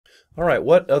All right,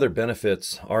 what other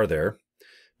benefits are there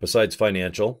besides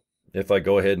financial if I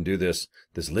go ahead and do this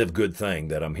live good thing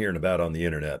that I'm hearing about on the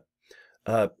internet?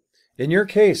 Uh, in your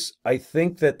case, I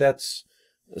think that that's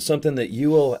something that you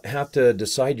will have to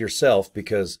decide yourself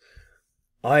because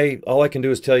I all I can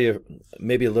do is tell you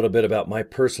maybe a little bit about my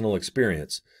personal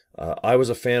experience. I was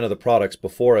a fan of the products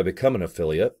before I become an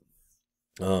affiliate.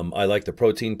 I like the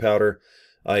protein powder.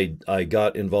 I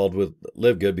got involved with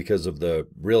LiveGood because of the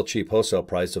real cheap wholesale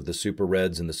price of the Super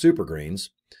Reds and the Super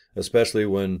Greens, especially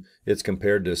when it's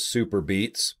compared to Super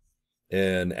Beets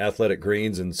and Athletic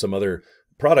Greens and some other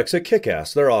products that kick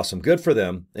ass. They're awesome. Good for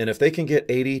them. And if they can get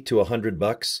 80 to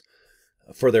 $100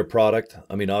 for their product,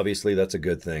 I mean, obviously that's a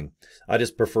good thing. I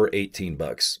just prefer 18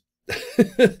 bucks.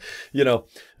 you know,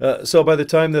 so by the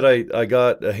time that I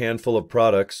got a handful of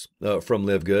products from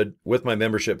LiveGood with my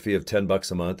membership fee of 10 bucks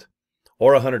a month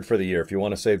or 100 for the year, if you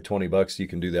want to save 20 bucks, you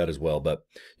can do that as well. But,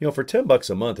 for 10 bucks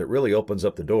a month, it really opens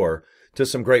up the door to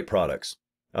some great products.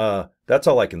 That's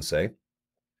all I can say.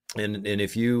 And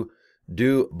if you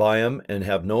do buy them and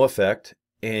have no effect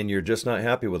and you're just not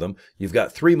happy with them, you've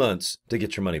got 3 months to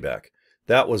get your money back.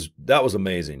 That was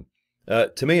amazing.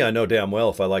 To me, I know damn well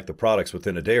if I like the products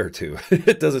within a day or two.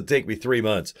 It doesn't take me 3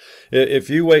 months. If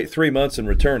you wait 3 months and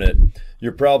return it,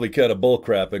 you're probably kind of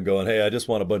bullcrap and going, hey, I just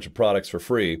want a bunch of products for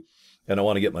free and I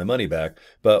want to get my money back.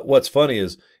 But what's funny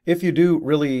is if you do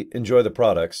really enjoy the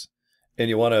products and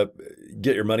you want to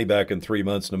get your money back in 3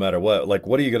 months no matter what, like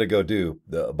what are you going to go do?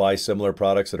 Buy similar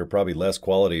products that are probably less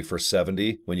quality for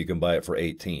 70 when you can buy it for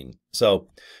 18. So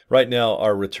right now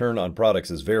our return on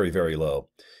products is very, very low.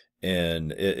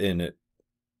 And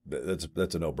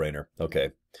that's a no-brainer. Okay.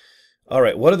 All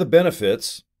right. What are the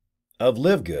benefits of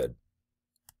LiveGood,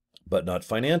 but not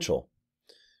financial?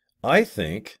 I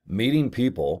think meeting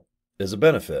people is a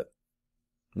benefit.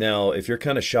 Now, if you're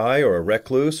kind of shy or a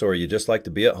recluse or you just like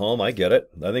to be at home, I get it.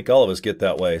 I think all of us get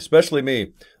that way, especially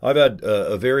me. I've had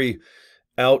a very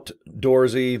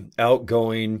outdoorsy,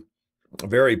 outgoing,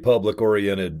 very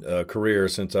public-oriented career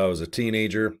since I was a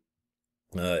teenager.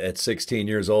 At 16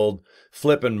 years old,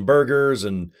 flipping burgers,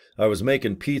 and I was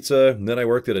making pizza. And then I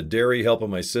worked at a dairy helping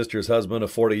my sister's husband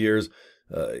of 40 years,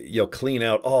 clean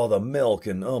out all the milk.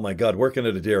 And oh my God, working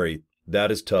at a dairy,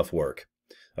 that is tough work.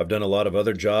 I've done a lot of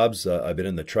other jobs. I've been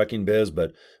in the trucking biz,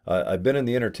 but I've been in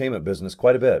the entertainment business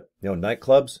quite a bit.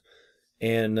 Nightclubs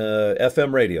and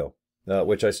FM radio,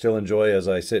 which I still enjoy as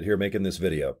I sit here making this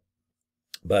video.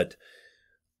 But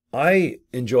I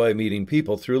enjoy meeting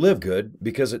people through LiveGood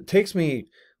because it takes me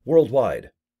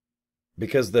worldwide.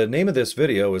 Because the name of this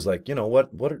video is like,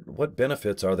 what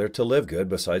benefits are there to LiveGood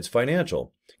besides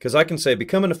financial? Because I can say,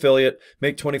 become an affiliate,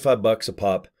 make 25 bucks a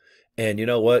pop, and you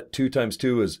know what? 2 times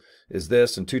 2 is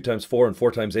this, and 2 times 4, and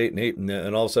 4 times 8, and 8,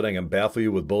 and all of a sudden I can baffle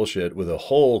you with bullshit with a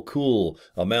whole cool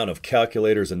amount of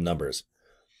calculators and numbers.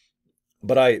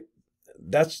 But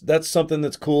that's something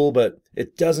that's cool, but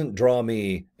it doesn't draw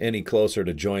me any closer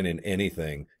to joining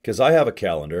anything because I have a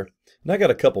calendar and I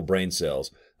got a couple brain cells.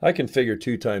 I can figure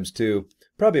 2 times 2,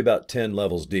 probably about 10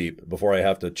 levels deep before I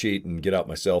have to cheat and get out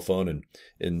my cell phone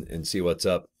and see what's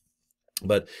up.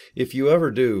 But if you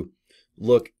ever do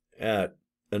look at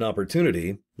an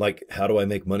opportunity like how do I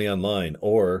make money online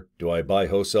or do I buy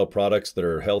wholesale products that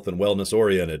are health and wellness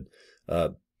oriented,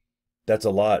 that's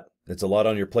a lot. It's a lot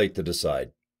on your plate to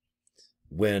decide.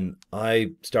 When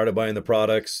I started buying the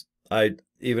products,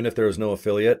 even if there was no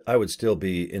affiliate, I would still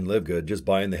be in LiveGood just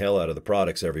buying the hell out of the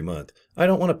products every month. I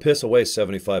don't want to piss away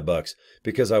 75 bucks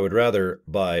because I would rather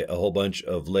buy a whole bunch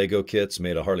of Lego kits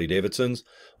made of Harley Davidsons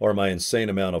or my insane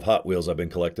amount of Hot Wheels I've been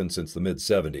collecting since the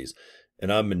mid-70s.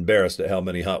 And I'm embarrassed at how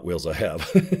many Hot Wheels I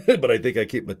have, but I think I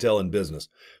keep Mattel in business.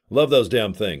 Love those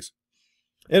damn things.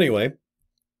 Anyway,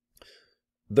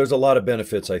 there's a lot of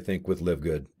benefits, I think, with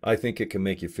LiveGood. I think it can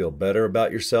make you feel better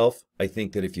about yourself. I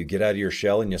think that if you get out of your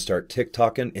shell and you start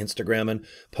TikToking, Instagramming,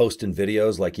 posting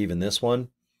videos like even this one.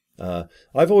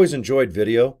 I've always enjoyed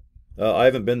video. I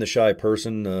haven't been the shy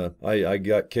person. I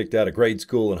got kicked out of grade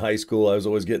school and high school. I was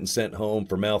always getting sent home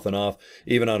for mouthing off.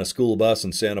 Even on a school bus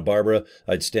in Santa Barbara,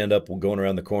 I'd stand up going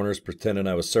around the corners pretending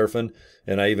I was surfing.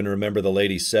 And I even remember the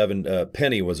lady,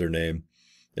 Penny was her name.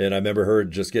 And I remember her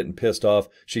just getting pissed off.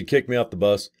 She'd kick me off the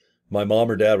bus. My mom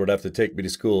or dad would have to take me to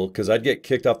school because I'd get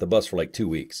kicked off the bus for like 2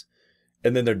 weeks.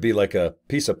 And then there'd be like a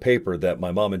piece of paper that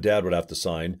my mom and dad would have to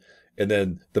sign. And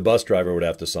then the bus driver would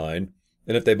have to sign.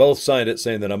 And if they both signed it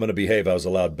saying that I'm going to behave, I was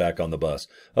allowed back on the bus.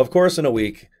 Of course, in a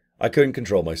week, I couldn't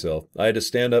control myself. I had to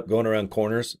stand up going around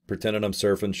corners, pretending I'm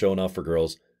surfing, showing off for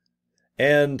girls.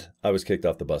 And I was kicked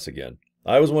off the bus again.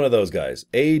 I was one of those guys.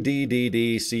 A, D, D,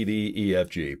 D, C, D, E, F,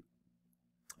 G.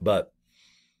 But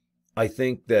I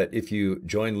think that if you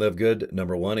join LiveGood,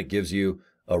 number one, it gives you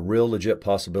a real legit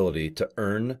possibility to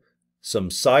earn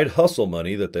some side hustle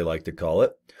money that they like to call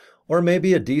it, or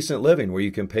maybe a decent living where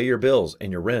you can pay your bills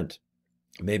and your rent,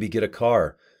 maybe get a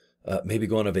car, maybe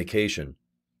go on a vacation,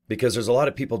 because there's a lot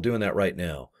of people doing that right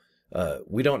now.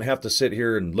 We don't have to sit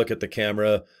here and look at the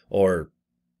camera or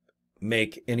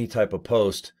make any type of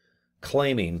post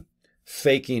claiming,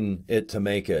 faking it to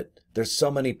make it. There's so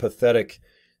many pathetic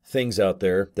things out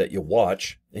there that you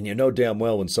watch, and you know damn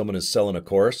well when someone is selling a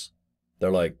course, they're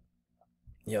like,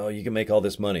 you can make all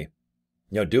this money.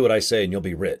 Do what I say and you'll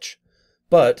be rich.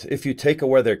 But if you take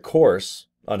away their course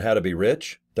on how to be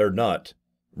rich, they're not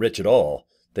rich at all.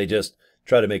 They just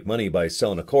try to make money by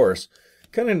selling a course,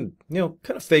 kind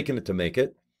of faking it to make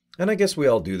it. And I guess we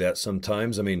all do that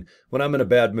sometimes. I mean, when I'm in a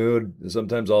bad mood,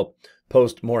 sometimes I'll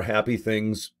post more happy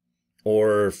things,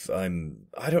 or if I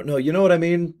don't know, you know what I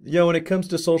mean? When it comes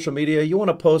to social media, you want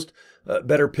to post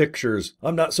better pictures.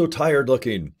 I'm not so tired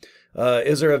looking.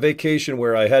 Is there a vacation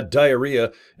where I had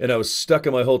diarrhea and I was stuck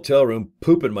in my hotel room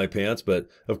pooping my pants? But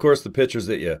of course, the pictures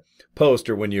that you post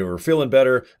are when you were feeling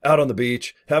better, out on the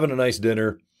beach, having a nice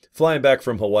dinner, flying back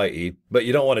from Hawaii. But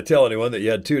you don't want to tell anyone that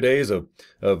you had 2 days of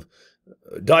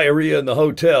diarrhea in the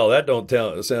hotel. That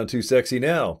don't sound too sexy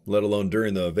now, let alone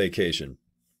during the vacation.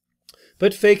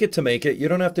 But fake it to make it. You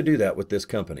don't have to do that with this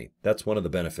company. That's one of the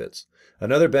benefits.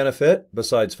 Another benefit,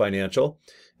 besides financial,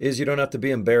 is you don't have to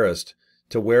be embarrassed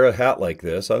to wear a hat like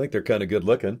this. I think they're kind of good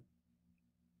looking.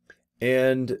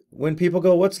 And when people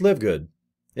go, what's LiveGood?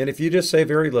 And if you just say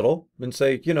very little and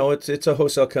say, it's a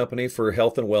wholesale company for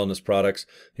health and wellness products,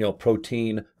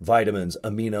 protein, vitamins,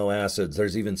 amino acids,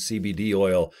 there's even CBD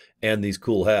oil and these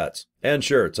cool hats and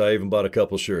shirts. I even bought a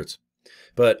couple shirts.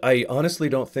 But I honestly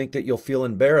don't think that you'll feel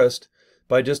embarrassed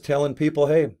by just telling people,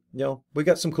 hey, we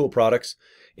got some cool products.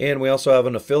 And we also have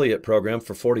an affiliate program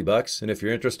for $40. And if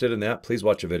you're interested in that, please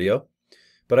watch a video.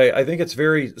 But I think it's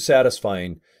very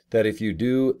satisfying that if you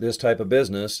do this type of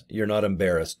business, you're not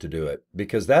embarrassed to do it.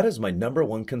 Because that is my number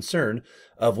one concern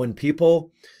of when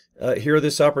people hear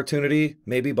this opportunity,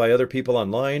 maybe by other people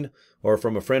online or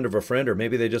from a friend of a friend, or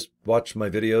maybe they just watch my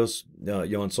videos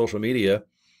on social media.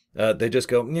 They just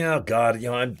go, God,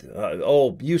 I'm,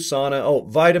 USANA,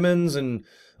 vitamins and,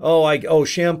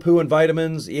 shampoo and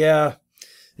vitamins. Yeah,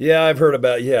 I've heard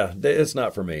about, it's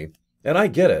not for me. And I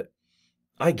get it.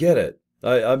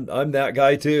 I'm that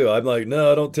guy too. I'm like,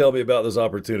 no, don't tell me about those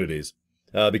opportunities,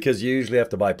 because you usually have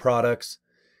to buy products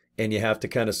and you have to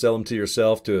kind of sell them to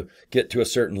yourself to get to a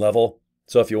certain level.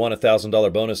 So if you want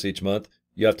 $1,000 bonus each month,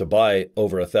 you have to buy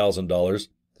over $1,000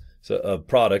 of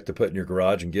product to put in your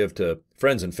garage and give to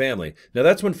friends and family. Now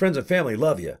that's when friends and family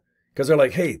love you, because they're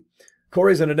like, hey,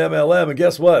 Corey's in an MLM, and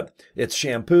guess what? It's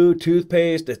shampoo,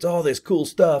 toothpaste, it's all this cool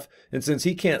stuff. And since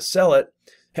he can't sell it,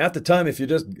 half the time, if you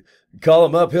just call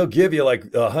him up, he'll give you like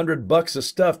 $100 of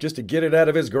stuff just to get it out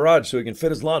of his garage so he can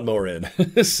fit his lawnmower in.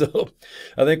 So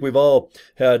I think we've all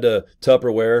had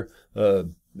Tupperware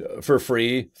for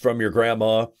free from your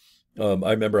grandma.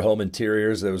 I remember home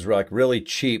interiors. It was like really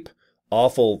cheap,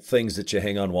 awful things that you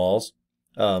hang on walls.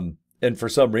 And for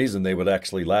some reason, they would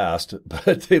actually last,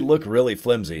 but they look really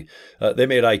flimsy. They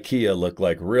made IKEA look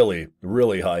like really,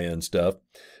 really high-end stuff.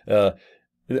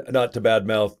 Not to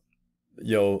badmouth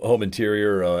home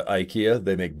interior IKEA,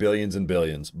 they make billions and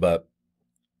billions. But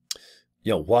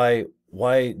why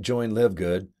join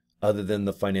LiveGood other than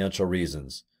the financial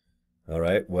reasons? All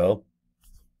right, well,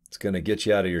 it's going to get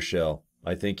you out of your shell.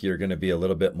 I think you're going to be a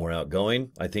little bit more outgoing.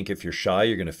 I think if you're shy,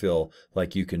 you're going to feel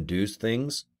like you can do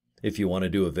things. If you want to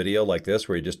do a video like this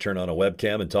where you just turn on a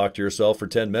webcam and talk to yourself for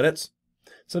 10 minutes,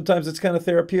 sometimes it's kind of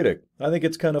therapeutic. I think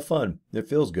it's kind of fun. It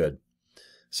feels good.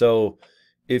 So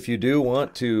if you do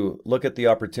want to look at the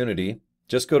opportunity,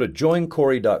 just go to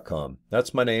joincorey.com.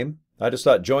 That's my name. I just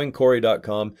thought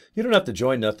joincorey.com. You don't have to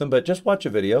join nothing, but just watch a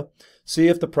video. See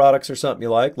if the products are something you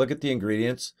like. Look at the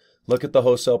ingredients. Look at the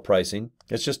wholesale pricing.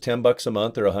 It's just $10 a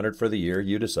month or $100 for the year.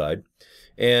 You decide.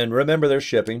 And remember, there's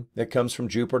shipping. It comes from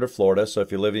Jupiter, Florida. So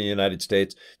if you live in the United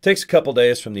States, it takes a couple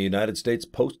days from the United States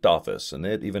Post Office, and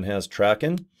it even has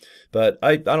tracking. But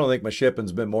I don't think my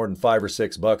shipping's been more than $5 or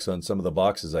 $6 on some of the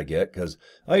boxes I get, because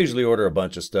I usually order a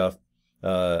bunch of stuff.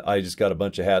 I just got a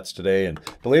bunch of hats today, and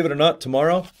believe it or not,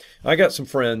 tomorrow I got some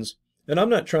friends, and I'm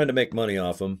not trying to make money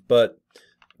off them, but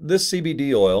this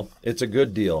CBD oil, it's a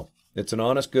good deal. It's an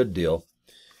honest good deal.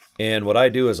 And what I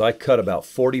do is I cut about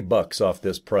 $40 off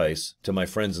this price to my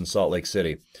friends in Salt Lake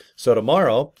City. So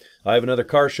tomorrow, I have another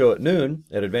car show at noon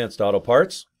at Advanced Auto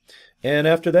Parts. And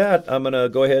after that, I'm going to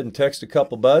go ahead and text a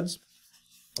couple buds.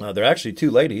 They're actually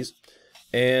two ladies,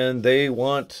 and they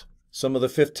want some of the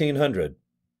 1500.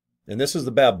 and this is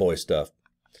the bad boy stuff.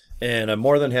 And I'm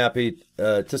more than happy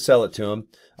to sell it to them.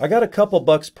 I got a couple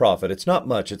bucks profit. It's not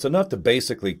much. It's enough to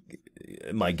basically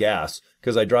my gas,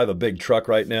 because I drive a big truck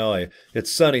right now.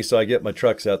 It's sunny, so I get my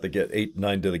trucks out that get 8,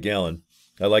 9 to the gallon.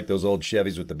 I like those old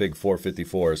Chevys with the big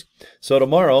 454s. So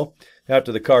tomorrow,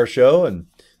 after the car show, and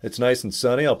it's nice and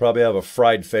sunny, I'll probably have a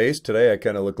fried face. Today I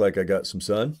kind of look like I got some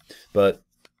sun. But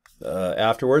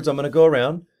afterwards, I'm going to go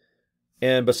around.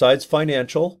 And besides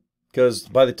financial, because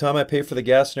by the time I pay for the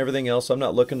gas and everything else, I'm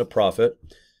not looking to profit.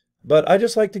 But I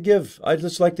just like to give. I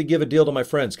just like to give a deal to my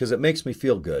friends because it makes me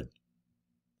feel good.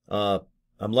 I'm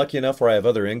lucky enough where I have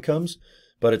other incomes,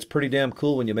 but it's pretty damn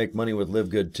cool when you make money with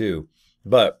LiveGood too.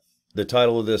 But the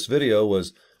title of this video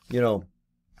was,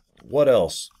 what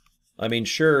else? I mean,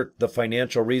 sure, the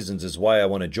financial reasons is why I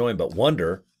want to join, but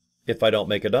wonder if I don't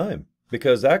make a dime,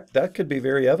 because that could be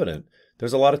very evident.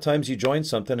 There's a lot of times you join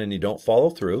something and you don't follow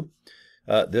through.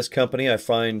 This company I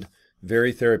find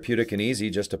very therapeutic and easy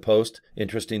just to post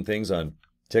interesting things on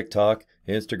TikTok,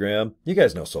 Instagram. You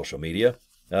guys know social media.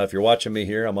 If you're watching me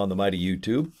here, I'm on the mighty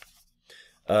YouTube.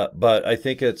 But I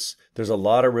think there's a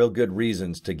lot of real good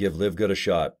reasons to give LiveGood a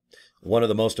shot. One of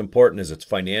the most important is it's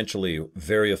financially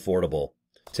very affordable.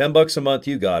 $10 a month,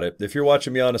 you got it. If you're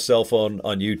watching me on a cell phone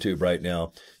on YouTube right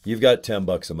now, you've got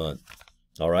 $10 a month.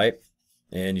 All right?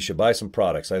 And you should buy some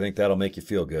products. I think that'll make you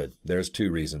feel good. There's 2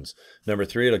 reasons. Number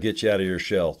 3, it'll get you out of your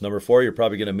shell. Number 4, you're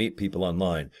probably going to meet people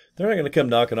online. They're not going to come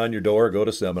knocking on your door or go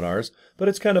to seminars, but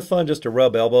it's kind of fun just to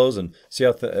rub elbows and see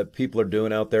how people are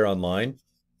doing out there online.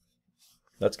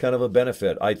 That's kind of a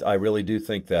benefit. I really do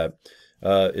think that.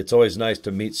 It's always nice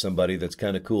to meet somebody that's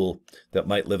kind of cool that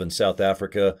might live in South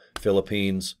Africa,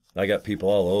 Philippines. I got people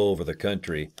all over the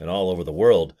country and all over the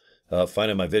world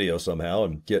finding my video somehow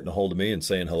and getting a hold of me and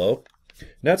saying hello. And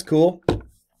that's cool.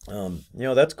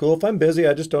 That's cool. If I'm busy,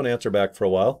 I just don't answer back for a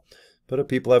while. But if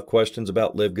people have questions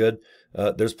about LiveGood,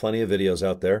 there's plenty of videos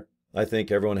out there. I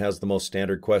think everyone has the most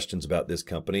standard questions about this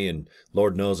company, and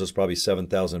Lord knows there's probably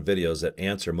 7,000 videos that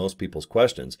answer most people's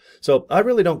questions. So I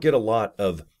really don't get a lot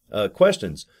of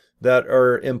questions that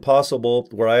are impossible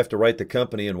where I have to write the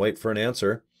company and wait for an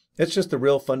answer. It's just the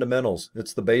real fundamentals.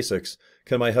 It's the basics.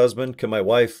 Can my husband, can my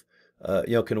wife,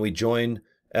 can we join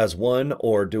as one,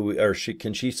 or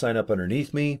can she sign up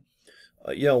underneath me?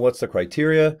 What's the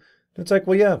criteria? It's like,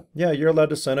 well, yeah, you're allowed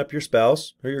to sign up your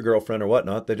spouse or your girlfriend or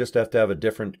whatnot. They just have to have a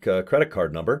different credit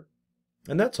card number.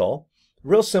 And that's all.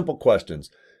 Real simple questions.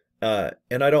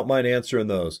 And I don't mind answering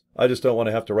those. I just don't want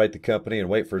to have to write the company and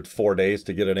wait for 4 days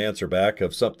to get an answer back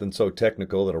of something so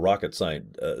technical that a rocket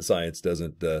science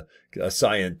doesn't, a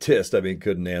scientist,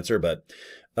 couldn't answer. But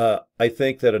I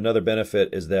think that another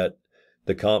benefit is that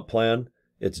the comp plan,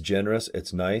 it's generous,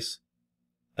 it's nice.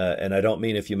 And I don't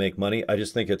mean if you make money. I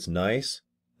just think it's nice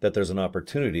that there's an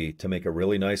opportunity to make a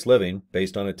really nice living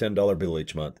based on a $10 bill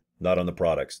each month, not on the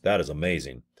products. That is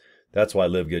amazing. That's why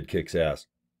LiveGood kicks ass.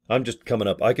 I'm just coming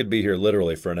up. I could be here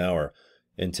literally for an hour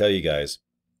and tell you guys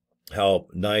how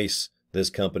nice this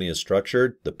company is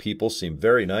structured. The people seem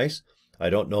very nice.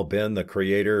 I don't know Ben, the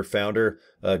creator, founder,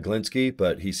 Glinsky,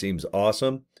 but he seems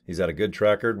awesome. He's had a good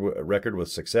record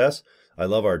with success. I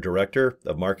love our director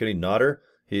of marketing, Nodder.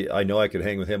 I know I could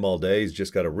hang with him all day. He's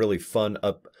just got a really fun,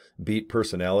 upbeat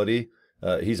personality.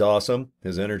 He's awesome.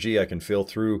 His energy I can feel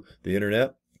through the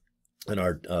internet. And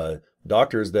our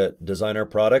doctors that design our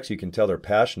products, you can tell they're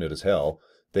passionate as hell.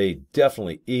 They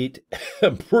definitely eat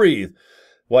and breathe.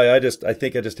 Why, I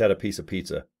think I just had a piece of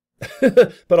pizza.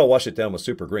 But I'll wash it down with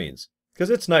super greens because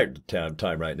it's night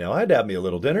time right now. I'd have me a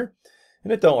little dinner.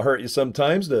 And it don't hurt you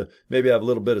sometimes to maybe have a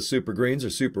little bit of super greens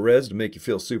or super reds to make you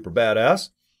feel super badass.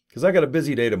 Because I got a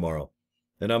busy day tomorrow.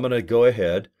 And I'm going to go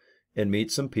ahead and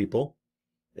meet some people.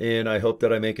 And I hope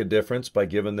that I make a difference by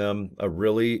giving them a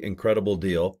really incredible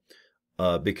deal.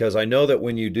 Because I know that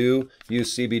when you do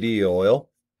use CBD oil,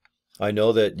 I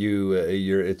know that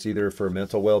it's either for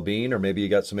mental well-being or maybe you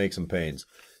got some aches and pains.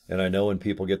 And I know when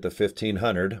people get the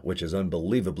 1,500, which is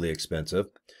unbelievably expensive,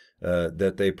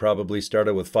 that they probably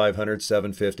started with 500,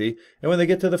 750, and when they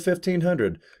get to the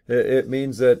 1,500, it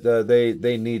means that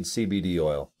they need CBD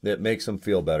oil. It makes them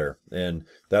feel better, and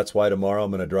that's why tomorrow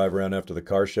I'm going to drive around after the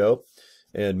car show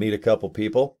and meet a couple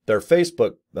people. They're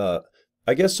Facebook,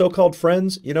 I guess, so-called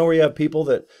friends. Where you have people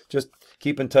that just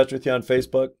keep in touch with you on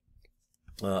Facebook.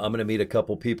 I'm going to meet a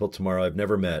couple people tomorrow I've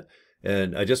never met,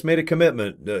 and I just made a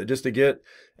commitment just to get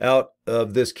out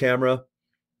of this camera.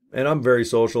 And I'm very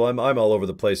social. I'm all over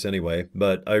the place anyway.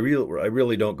 But I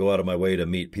really don't go out of my way to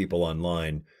meet people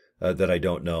online that I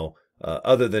don't know,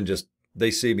 other than just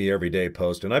they see me every day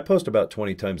post. And I post about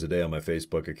 20 times a day on my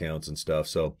Facebook accounts and stuff.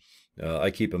 So I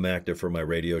keep them active for my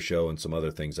radio show and some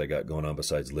other things I got going on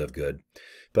besides Live Good.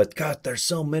 But God, there's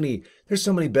so many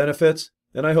benefits,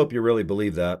 and I hope you really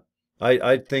believe that.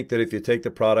 I think that if you take the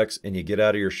products and you get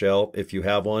out of your shell, if you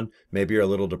have one, maybe you're a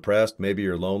little depressed, maybe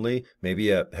you're lonely, maybe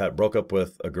you broke up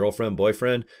with a girlfriend,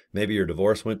 boyfriend, maybe your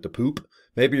divorce went to poop,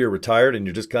 maybe you're retired and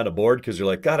you're just kind of bored because you're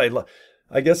like, God,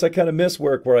 I guess I kind of miss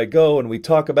work where I go and we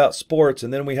talk about sports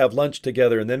and then we have lunch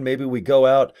together and then maybe we go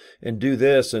out and do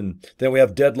this and then we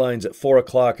have deadlines at 4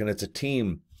 o'clock and it's a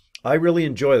team. I really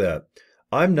enjoy that.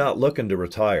 I'm not looking to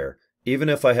retire. Even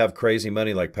if I have crazy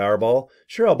money like Powerball,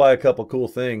 sure, I'll buy a couple cool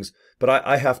things, but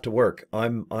I have to work.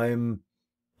 I'm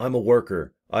a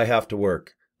worker. I have to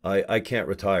work. I can't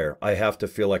retire. I have to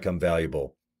feel like I'm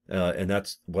valuable. And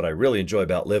that's what I really enjoy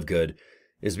about Live Good,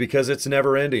 is because it's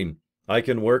never ending. I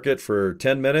can work it for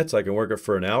 10 minutes. I can work it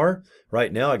for an hour.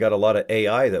 Right now, I got a lot of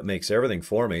AI that makes everything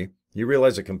for me. You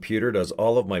realize a computer does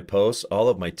all of my posts, all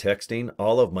of my texting,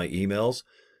 all of my emails.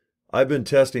 I've been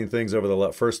testing things over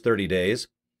the first 30 days.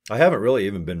 I haven't really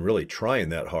even been really trying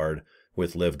that hard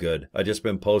with Live Good. I just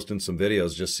been posting some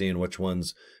videos, just seeing which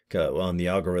ones on the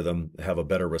algorithm have a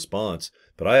better response.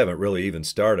 But I haven't really even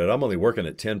started. I'm only working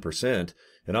at 10%,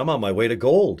 and I'm on my way to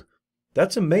gold.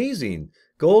 That's amazing.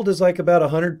 Gold is like about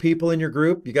 100 people in your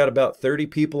group. You got about 30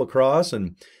 people across,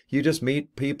 and you just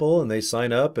meet people, and they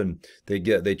sign up, and they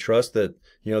trust that,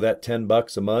 you know, that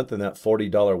 $10 a month and that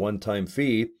 $40 one-time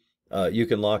fee, you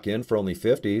can lock in for only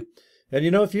 50. And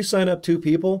you know, if you sign up 2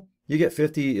 people, you get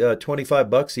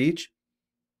 $25 each.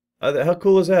 How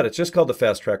cool is that? It's just called the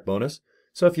fast track bonus.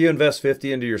 So if you invest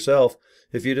 50 into yourself,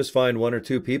 if you just find 1 or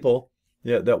 2 people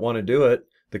that want to do it,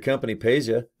 the company pays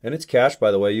you, and it's cash,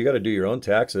 by the way. You got to do your own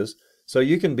taxes. So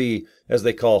you can be, as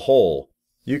they call, whole.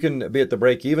 You can be at the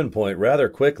break-even point rather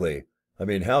quickly. I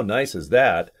mean, how nice is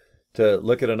that to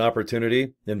look at an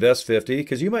opportunity, invest 50,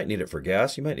 because you might need it for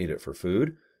gas, you might need it for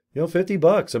food. You know,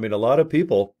 $50. I mean, a lot of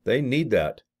people, they need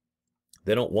that.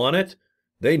 They don't want it.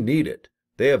 They need it.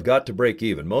 They have got to break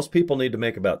even. Most people need to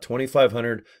make about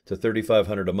 $2,500 to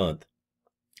 $3,500 a month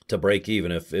to break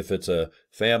even. If it's a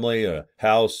family, a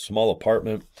house, small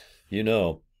apartment, you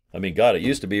know. I mean, God, it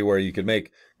used to be where you could make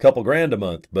a couple grand a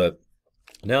month, but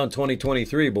now in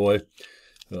 2023, boy,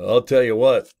 I'll tell you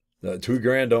what, $2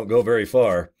 grand don't go very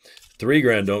far. $3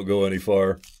 grand don't go any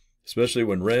far. Especially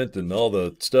when rent and all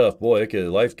the stuff, boy,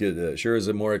 life sure is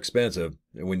more expensive.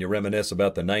 And when you reminisce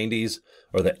about the 90s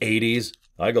or the 80s,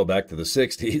 I go back to the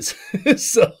 60s.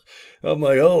 So I'm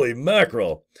like, holy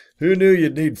mackerel. Who knew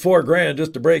you'd need $4 grand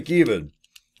just to break even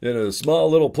in a small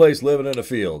little place living in a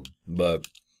field? But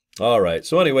all right.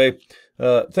 So anyway,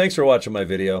 thanks for watching my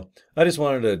video. I just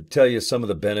wanted to tell you some of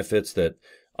the benefits that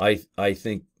I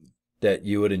think that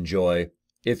you would enjoy.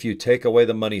 If you take away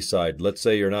the money side, let's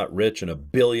say you're not rich and a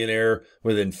billionaire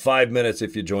within 5 minutes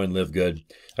if you join Live Good,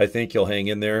 I think you'll hang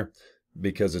in there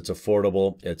because it's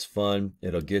affordable, it's fun,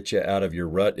 it'll get you out of your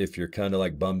rut if you're kind of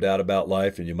like bummed out about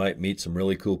life, and you might meet some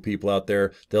really cool people out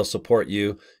there. They'll support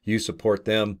you, you support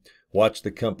them. Watch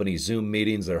the company Zoom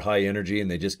meetings, they're high energy,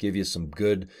 and they just give you some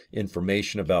good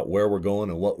information about where we're going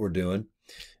and what we're doing.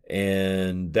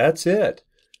 And that's it.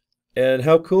 And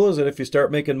how cool is it if you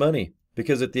start making money?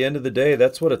 Because at the end of the day,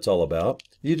 that's what it's all about.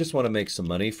 You just want to make some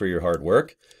money for your hard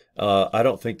work. I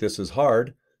don't think this is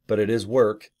hard, but it is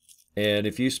work. And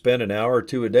if you spend an hour or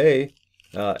 2 a day,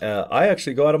 I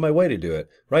actually go out of my way to do it.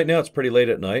 Right now, it's pretty late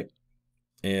at night,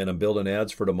 and I'm building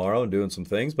ads for tomorrow and doing some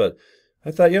things. But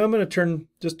I thought, I'm going to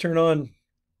turn on,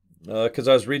 because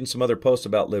I was reading some other posts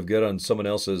about Live Good on someone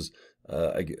else's,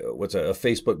 a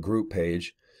Facebook group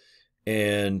page.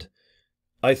 And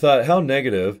I thought, how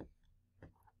negative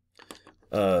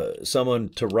someone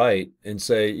to write and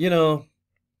say,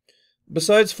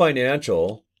 besides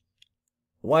financial,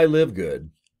 why Live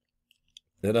Good?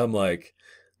 And I'm like,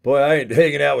 boy, I ain't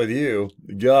hanging out with you.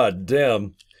 God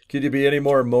damn. Could you be any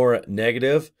more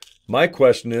negative? My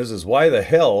question is why the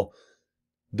hell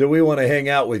do we want to hang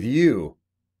out with you?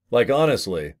 Like,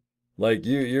 honestly, like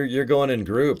you're going in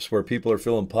groups where people are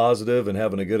feeling positive and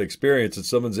having a good experience, and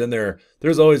someone's in there.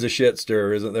 There's always a shit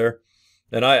stir, isn't there?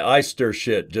 And I stir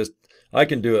shit. I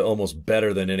can do it almost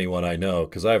better than anyone I know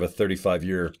because I have a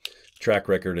 35-year track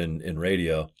record in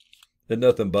radio. And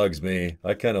nothing bugs me.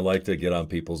 I kind of like to get on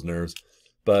people's nerves.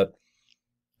 But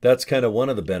that's kind of one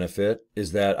of the benefit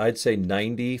is that I'd say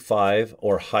 95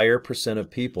 or higher %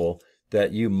 of people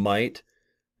that you might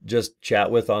just chat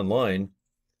with online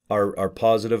are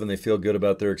positive and they feel good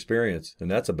about their experience. And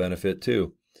that's a benefit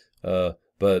too.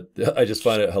 But I just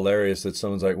find it hilarious that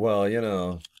someone's like,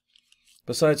 well,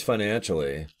 besides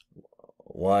financially,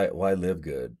 why Live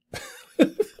Good?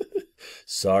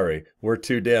 Sorry, we're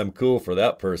too damn cool for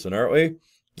that person, aren't we?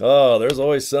 Oh, there's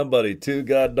always somebody too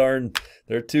god darn,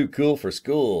 they're too cool for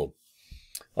school.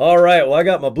 All right, well, I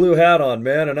got my blue hat on,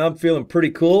 man, and I'm feeling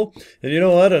pretty cool. And you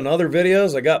know what? In other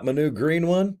videos, I got my new green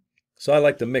one, so I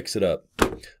like to mix it up.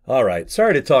 All right,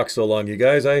 sorry to talk so long, you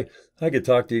guys. I could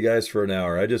talk to you guys for an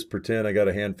hour. I just pretend I got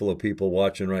a handful of people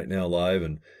watching right now live,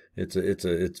 and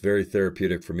it's very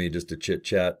therapeutic for me just to chit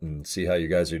chat and see how you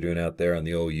guys are doing out there on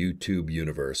the old YouTube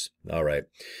universe. All right.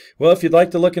 Well, if you'd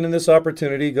like to look into this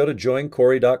opportunity, go to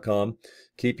joincorey.com.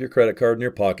 Keep your credit card in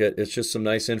your pocket. It's just some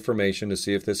nice information to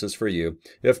see if this is for you.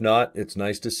 If not, it's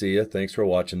nice to see you. Thanks for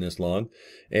watching this long.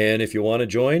 And if you want to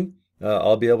join,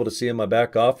 I'll be able to see in my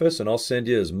back office, and I'll send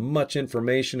you as much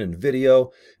information and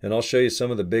video, and I'll show you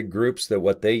some of the big groups that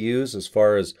what they use as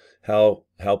far as how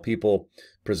people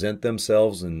present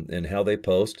themselves and how they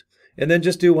post. And then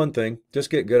just do one thing.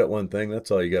 Just get good at one thing. That's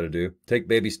all you got to do. Take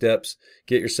baby steps.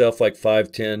 Get yourself like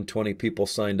 5, 10, 20 people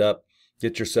signed up.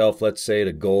 Get yourself, let's say,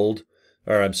 to gold,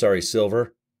 or I'm sorry,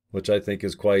 silver, which I think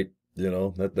is quite,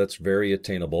 that's very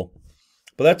attainable.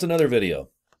 But that's another video.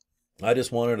 I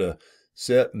just wanted to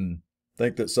sit and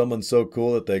think that someone's so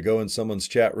cool that they go in someone's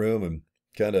chat room and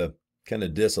kind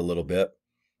of diss a little bit.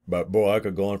 But boy, I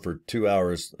could go on for 2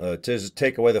 hours to just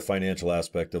take away the financial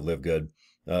aspect of LiveGood.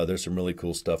 There's some really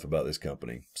cool stuff about this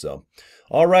company. So,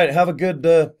 all right, have a good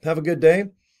day.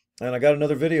 And I got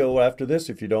another video after this,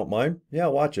 if you don't mind. Yeah,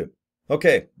 watch it.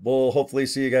 Okay, we'll hopefully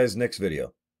see you guys next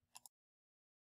video.